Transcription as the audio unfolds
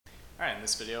Alright, in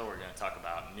this video we're going to talk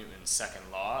about Newton's second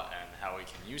law and how we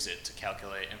can use it to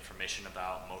calculate information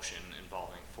about motion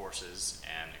involving forces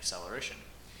and acceleration.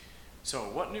 So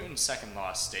what Newton's second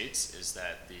law states is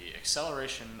that the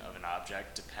acceleration of an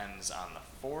object depends on the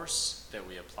force that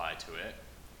we apply to it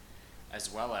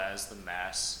as well as the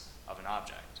mass of an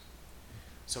object.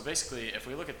 So basically, if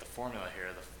we look at the formula here,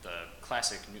 the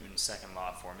classic Newton's second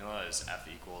law formula is F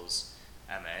equals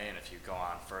ma, and if you go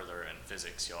on further in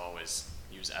physics, you'll always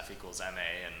use F equals ma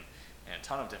in a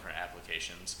ton of different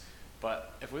applications.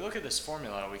 But if we look at this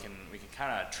formula, we can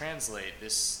kind of translate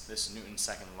this Newton's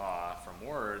second law from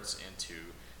words into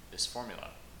this formula.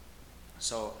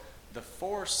 So the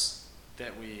force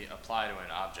that we apply to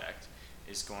an object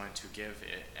is going to give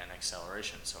it an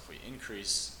acceleration. So if we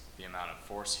increase the amount of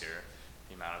force here,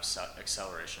 the amount of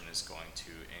acceleration is going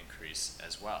to increase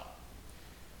as well.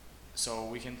 So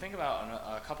we can think about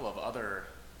a couple of other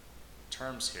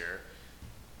terms here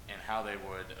and how they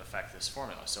would affect this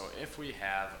formula. So if we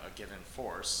have a given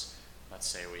force, let's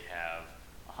say we have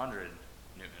 100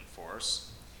 Newton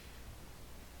force,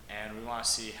 and we want to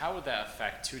see how would that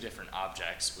affect two different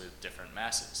objects with different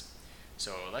masses.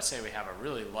 So let's say we have a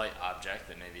really light object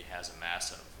that maybe has a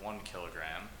mass of 1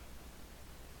 kilogram.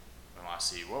 We want to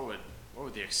see what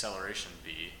would the acceleration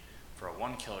be for a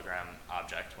 1 kilogram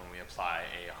object when we apply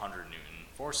a 100 Newton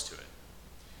force to it.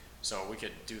 So we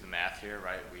could do the math here,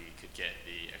 right? We could get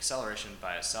the acceleration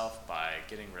by itself by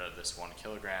getting rid of this 1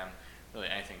 kilogram. Really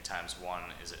anything times 1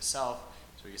 is itself.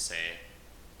 So we could say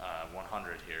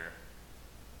 100 here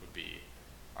would be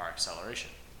our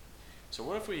acceleration. So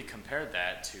what if we compared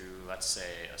that to, let's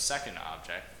say, a second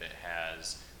object that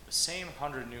has the same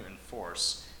 100 Newton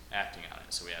force acting on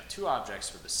it. So we have two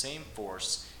objects with the same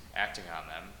force acting on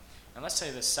them. And let's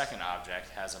say this second object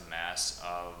has a mass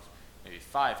of maybe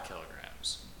 5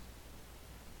 kilograms.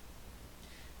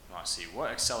 We want to see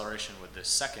what acceleration would this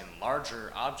second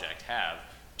larger object have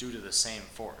due to the same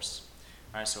force.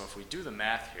 Alright, so if we do the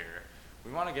math here,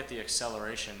 we want to get the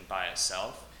acceleration by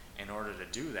itself. In order to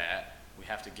do that, we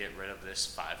have to get rid of this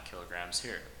 5 kilograms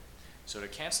here. So to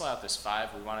cancel out this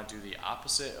 5, we want to do the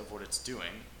opposite of what it's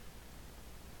doing.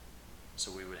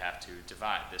 So we would have to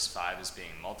divide. This 5 is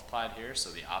being multiplied here, so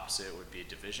the opposite would be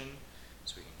division.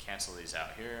 So we can cancel these out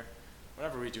here.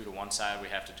 Whatever we do to one side, we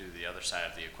have to do the other side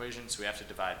of the equation. So we have to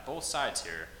divide both sides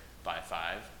here by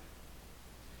 5.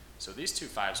 So these two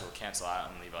 5s will cancel out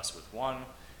and leave us with 1.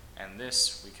 And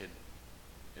this we could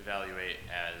evaluate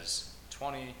as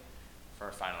 20 for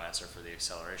our final answer for the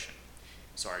acceleration.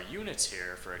 So our units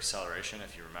here for acceleration,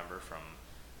 if you remember from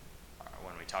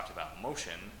when we talked about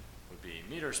motion, would be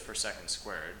meters per second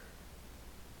squared.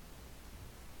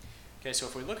 Okay, so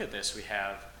if we look at this, we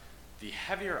have the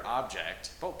heavier object.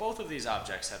 Both of these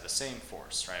objects had the same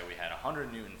force, right? We had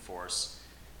 100 Newton force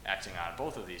acting on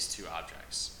both of these two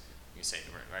objects. You can say,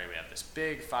 right, we have this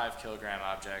big 5 kilogram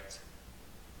object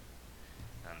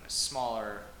and this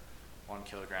smaller 1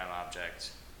 kilogram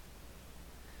object.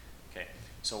 Okay,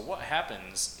 so what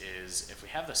happens is if we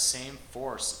have the same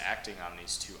force acting on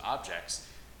these two objects,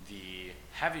 the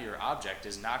heavier object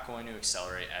is not going to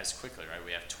accelerate as quickly, right?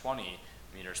 We have 20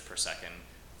 meters per second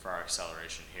for our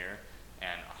acceleration here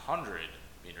and 100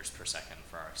 meters per second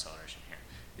for our acceleration here.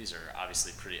 These are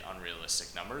obviously pretty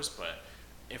unrealistic numbers, but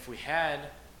if we had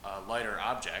a lighter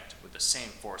object with the same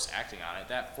force acting on it,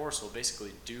 that force will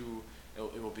basically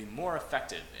it will be more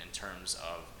effective in terms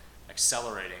of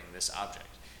accelerating this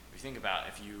object. If you think about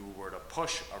if you were to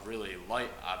push a really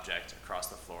light object across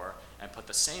the floor and put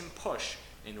the same push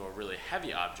into a really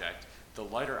heavy object, the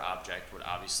lighter object would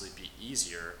obviously be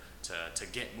easier to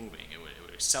get moving. It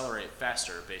would accelerate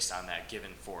faster based on that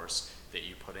given force that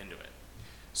you put into it.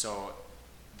 So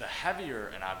the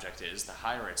heavier an object is, the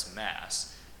higher its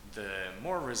mass, the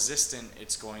more resistant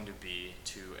it's going to be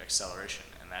to acceleration.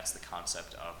 And that's the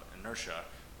concept of inertia,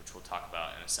 which we'll talk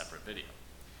about in a separate video.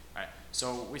 All right,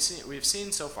 so we've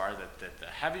seen so far that the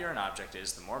heavier an object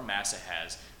is, the more mass it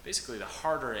has, basically the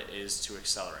harder it is to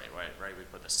accelerate, right? We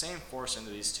put the same force into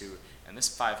these two, and this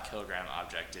 5 kilogram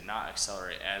object did not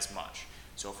accelerate as much.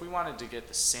 So if we wanted to get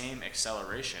the same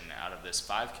acceleration out of this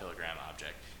 5 kilogram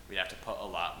object, we'd have to put a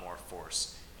lot more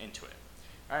force into it.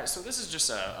 All right, so this is just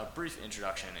a brief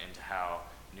introduction into how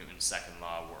Newton's second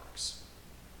law works.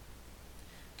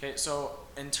 Okay, so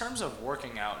in terms of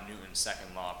working out Newton's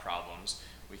second law problems,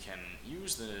 we can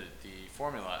use the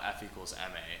formula F equals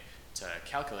ma to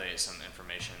calculate some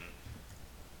information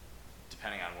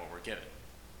depending on what we're given.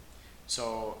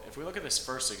 So if we look at this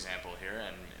first example here,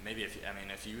 and maybe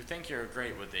if you think you're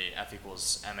great with the F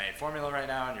equals ma formula right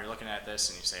now and you're looking at this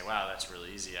and you say, wow, that's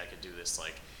really easy, I could do this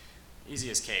like easy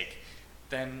as cake,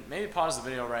 then maybe pause the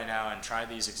video right now and try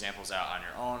these examples out on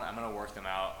your own. I'm going to work them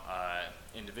out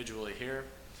individually here.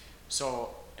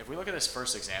 So if we look at this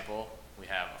first example, we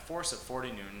have a force of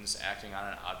 40 newtons acting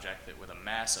on an object with a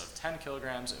mass of 10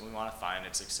 kilograms, and we want to find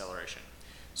its acceleration.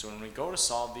 So when we go to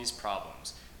solve these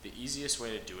problems, the easiest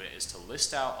way to do it is to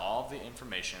list out all of the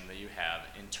information that you have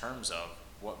in terms of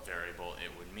what variable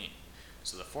it would mean.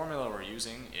 So the formula we're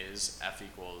using is F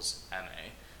equals ma.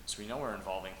 So we know we're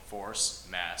involving force,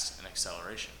 mass, and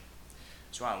acceleration.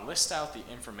 So we want to list out the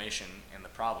information in the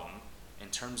problem in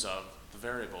terms of the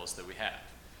variables that we have.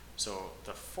 So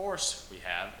the force we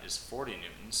have is 40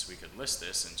 newtons. We could list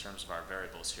this in terms of our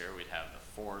variables here. We'd have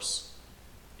the force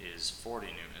is 40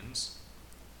 newtons.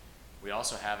 We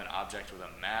also have an object with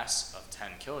a mass of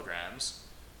 10 kilograms.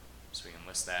 So we can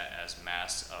list that as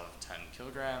mass of 10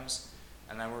 kilograms.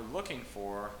 And then we're looking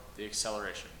for the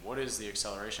acceleration. What is the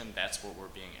acceleration? That's what we're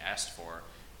being asked for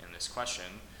in this question.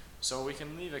 So we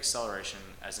can leave acceleration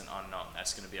as an unknown.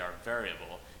 That's going to be our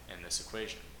variable in this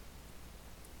equation.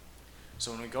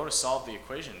 So when we go to solve the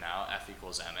equation now, F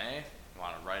equals ma, we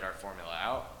want to write our formula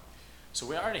out. So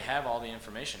we already have all the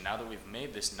information. Now that we've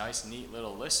made this nice, neat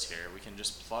little list here, we can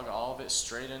just plug all of it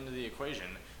straight into the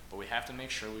equation, but we have to make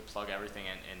sure we plug everything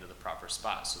into the proper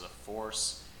spot. So the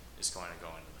force is going to go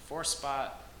into the force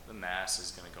spot, the mass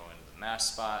is going to go into the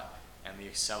mass spot, and the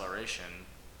acceleration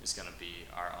is going to be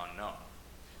our unknown.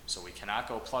 So we cannot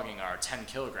go plugging our 10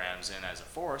 kilograms in as a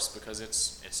force because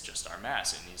it's just our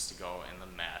mass. It needs to go in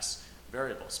the mass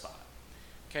variable spot.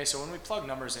 Okay, so when we plug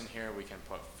numbers in here, we can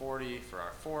put 40 for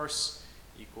our force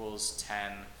equals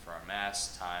 10 for our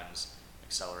mass times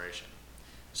acceleration.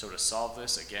 So to solve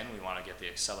this, again, we want to get the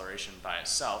acceleration by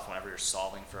itself. Whenever you're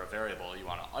solving for a variable, you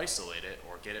want to isolate it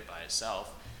or get it by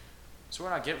itself. So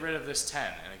we're going to get rid of this 10,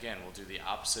 and again, we'll do the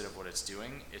opposite of what it's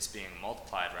doing. It's being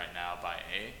multiplied right now by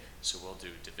a, so we'll do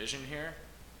division here.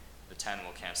 The 10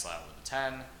 will cancel out with the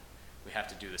 10. We have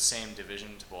to do the same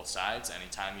division to both sides.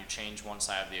 Anytime you change one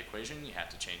side of the equation, you have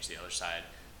to change the other side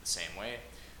the same way.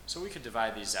 So we could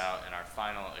divide these out, and our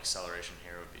final acceleration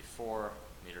here would be 4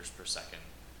 meters per second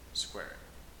squared.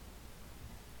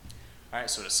 All right,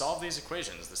 so to solve these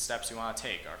equations, the steps you want to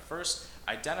take are first,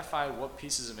 identify what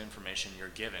pieces of information you're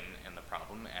given in the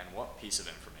problem and what piece of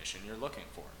information you're looking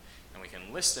for. And we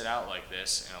can list it out like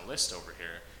this in a list over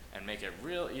here and make it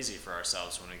real easy for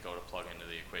ourselves when we go to plug into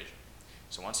the equation.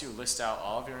 So once you list out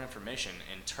all of your information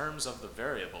in terms of the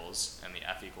variables and the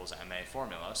F equals ma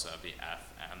formula, so that would be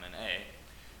F, M, and A,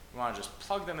 we want to just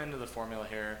plug them into the formula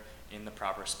here in the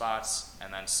proper spots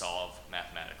and then solve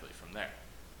mathematically from there.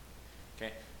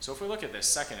 Okay, so if we look at this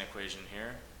second equation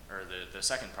here, or the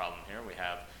second problem here, we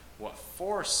have what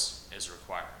force is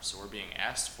required. So we're being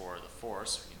asked for the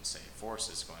force. We can say force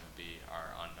is going to be our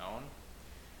unknown,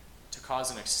 to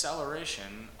cause an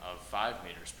acceleration of 5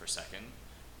 meters per second.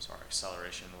 So our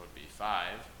acceleration would be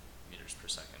 5 meters per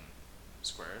second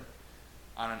squared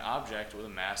on an object with a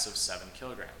mass of 7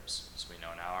 kilograms. So we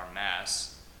know now our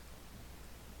mass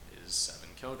is 7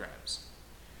 kilograms.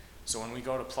 So when we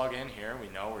go to plug in here, we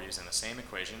know we're using the same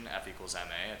equation, F equals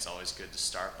ma. It's always good to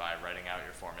start by writing out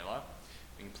your formula.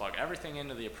 We can plug everything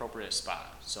into the appropriate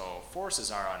spot. So force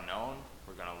is our unknown.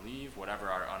 We're going to leave whatever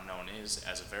our unknown is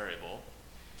as a variable.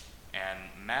 And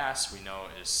mass we know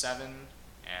is 7,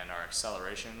 and our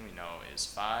acceleration we know is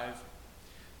 5.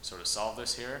 So to solve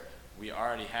this here, we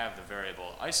already have the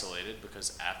variable isolated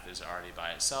because F is already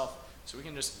by itself. So we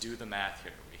can just do the math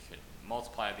here. We could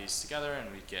multiply these together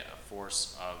and we'd get a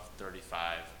force of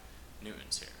 35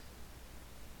 newtons here.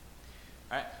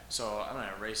 Alright, so I'm going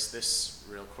to erase this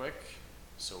real quick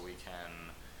so we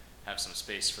can have some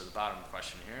space for the bottom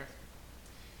question here.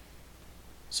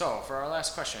 So for our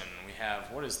last question, we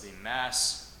have what is the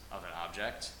mass of an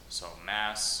object? So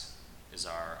mass is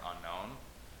our unknown.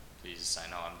 Please, I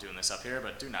know I'm doing this up here,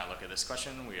 but do not look at this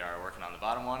question. We are working on the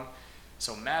bottom one.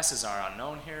 So mass is our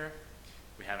unknown here.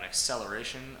 We have an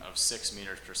acceleration of 6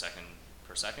 meters per second.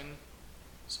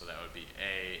 So that would be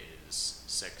A is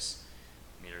 6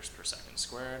 meters per second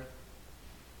squared.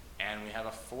 And we have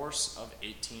a force of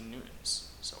 18 newtons.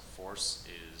 So force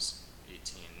is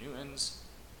 18 newtons.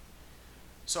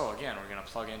 So again, we're going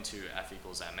to plug into F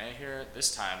equals ma here.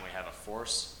 This time we have a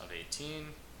force of 18.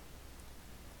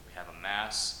 We have a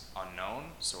mass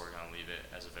unknown, so we're going to leave it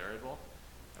as a variable.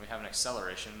 And we have an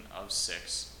acceleration of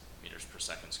 6 meters per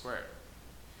second squared.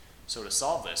 So to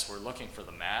solve this, we're looking for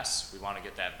the mass. We want to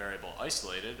get that variable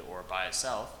isolated or by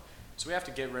itself. So we have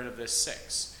to get rid of this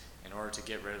 6. In order to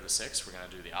get rid of the 6, we're going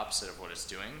to do the opposite of what it's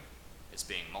doing. It's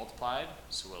being multiplied,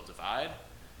 so we'll divide.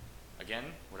 Again,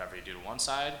 whatever you do to one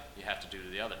side, you have to do to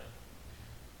the other.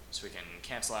 So we can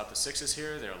cancel out the 6's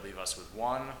here. They'll leave us with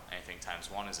 1. Anything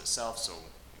times 1 is itself, so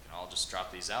we can all just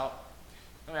drop these out.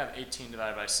 Then we have 18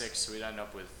 divided by 6, so we'd end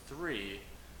up with 3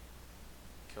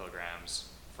 kilograms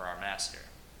for our mass here.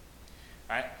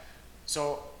 Alright,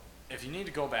 so if you need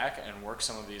to go back and work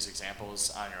some of these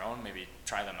examples on your own, maybe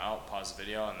try them out, pause the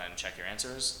video, and then check your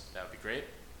answers, that would be great.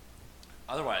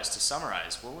 Otherwise, to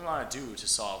summarize, what we want to do to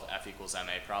solve F equals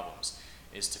ma problems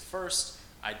is to first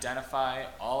identify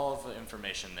all of the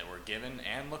information that we're given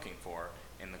and looking for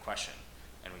in the question.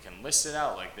 And we can list it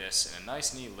out like this in a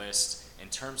nice neat list in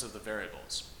terms of the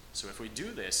variables. So if we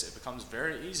do this, it becomes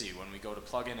very easy when we go to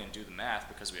plug in and do the math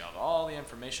because we have all the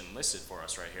information listed for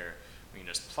us right here. We can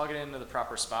just plug it into the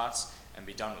proper spots and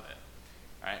be done with it.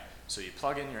 Alright, so you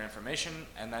plug in your information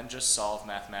and then just solve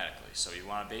mathematically. So you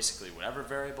want to basically, whatever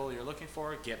variable you're looking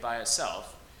for, get by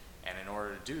itself. And in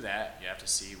order to do that, you have to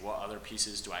see what other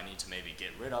pieces do I need to maybe get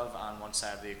rid of on one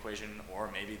side of the equation, or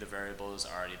maybe the variable is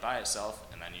already by itself,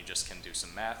 and then you just can do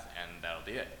some math, and that'll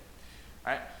be it.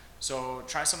 Alright, so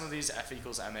try some of these F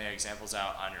equals ma examples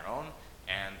out on your own,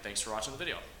 and thanks for watching the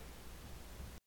video.